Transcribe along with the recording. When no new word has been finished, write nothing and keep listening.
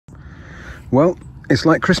Well, it's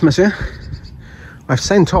like Christmas here. I've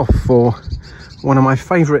sent off for one of my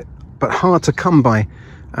favourite but hard to come by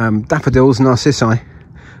daffodils narcissi.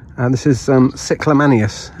 This is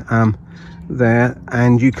Cyclamineus there,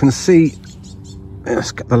 and you can see,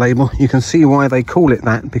 let's get the label, you can see why they call it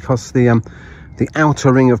that, because the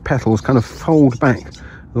outer ring of petals kind of fold back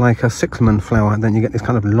like a cyclamen flower, and then you get this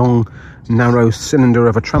kind of long narrow cylinder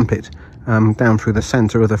of a trumpet down through the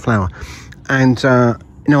center of the flower. And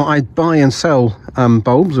you know, I buy and sell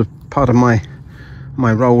bulbs as part of my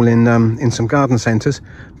role in some garden centers,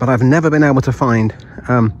 but I've never been able to find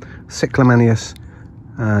Cyclamineus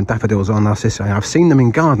daffodils or narcissi. I've seen them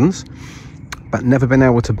in gardens but never been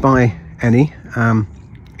able to buy any.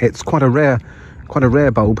 It's quite a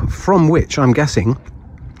rare bulb, from which I'm guessing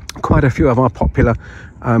quite a few of our popular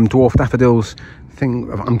dwarf daffodils,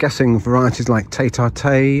 I'm guessing varieties like Tay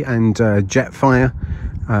and Jetfire,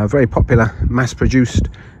 very popular mass-produced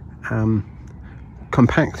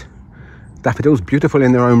compact daffodils, beautiful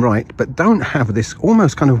in their own right, but don't have this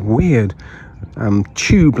almost kind of weird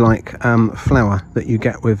tube-like flower that you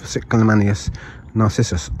get with Cyclamineus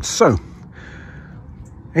narcissus. So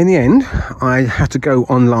in the end, I had to go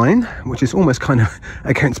online, which is almost kind of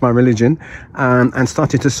against my religion, and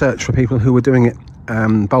started to search for people who were doing it,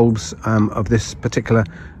 bulbs of this particular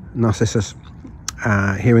narcissus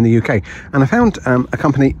here in the UK. And I found a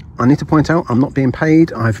company. I need to point out, I'm not being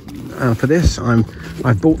paid for this.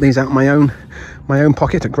 I've bought these out of my own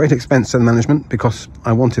pocket at great expense to the management because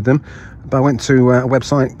I wanted them. But I went to a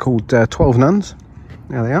website called 12 Nuns.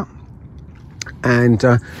 There they are, and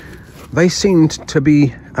they seemed to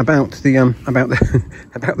be about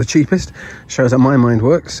the cheapest. Shows that my mind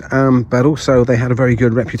works, but also they had a very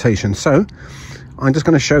good reputation. So I'm just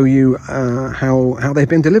going to show you how they've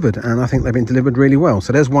been delivered, and I think they've been delivered really well.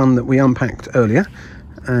 So there's one that we unpacked earlier,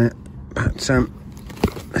 but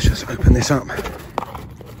let's just open this up.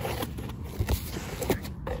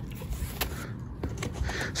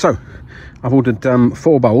 So I've ordered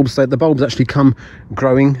 4 bulbs. The bulbs actually come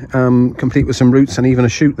growing, complete with some roots and even a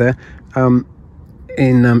shoot there,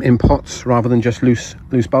 in pots rather than just loose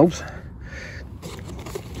bulbs.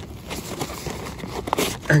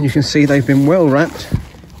 And you can see they've been well wrapped.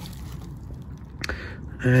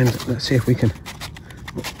 And let's see if we can,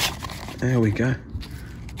 there we go.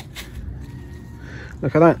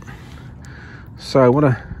 Look at that. So what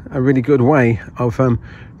a really good way of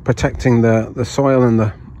protecting the soil and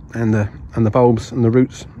the bulbs and the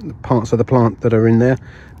roots, the parts of the plant that are in there,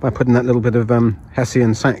 by putting that little bit of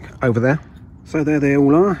Hessian sac over there. So there they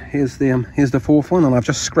all are. Here's the 4th one, and I've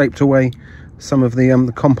just scraped away some of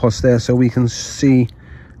the compost there so we can see.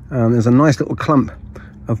 There's a nice little clump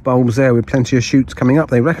of bulbs there with plenty of shoots coming up.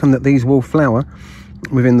 They reckon that these will flower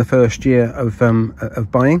within the first year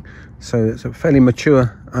of buying, so it's a fairly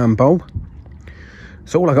mature bulb.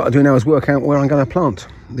 So all I've got to do now is work out where I'm going to plant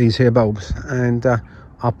these here bulbs, and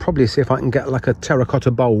I'll probably see if I can get like a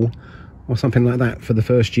terracotta bowl or something like that for the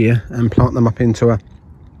first year and plant them up into a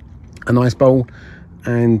nice bowl,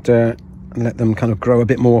 and let them kind of grow a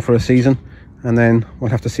bit more for a season, and then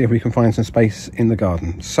we'll have to see if we can find some space in the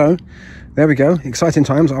garden. So there we go, exciting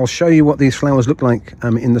times. I'll show you what these flowers look like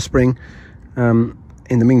in the spring.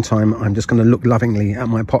 In the meantime, I'm just going to look lovingly at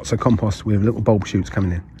my pots of compost with little bulb shoots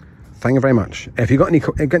coming in. Thank you very much. If you've got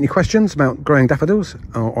any questions about growing daffodils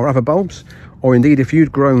or other bulbs, or indeed if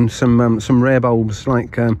you'd grown some rare bulbs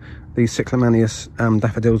like these Cyclamineus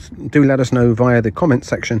daffodils, do let us know via the comment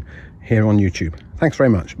section here on YouTube. Thanks very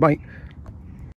much. Bye.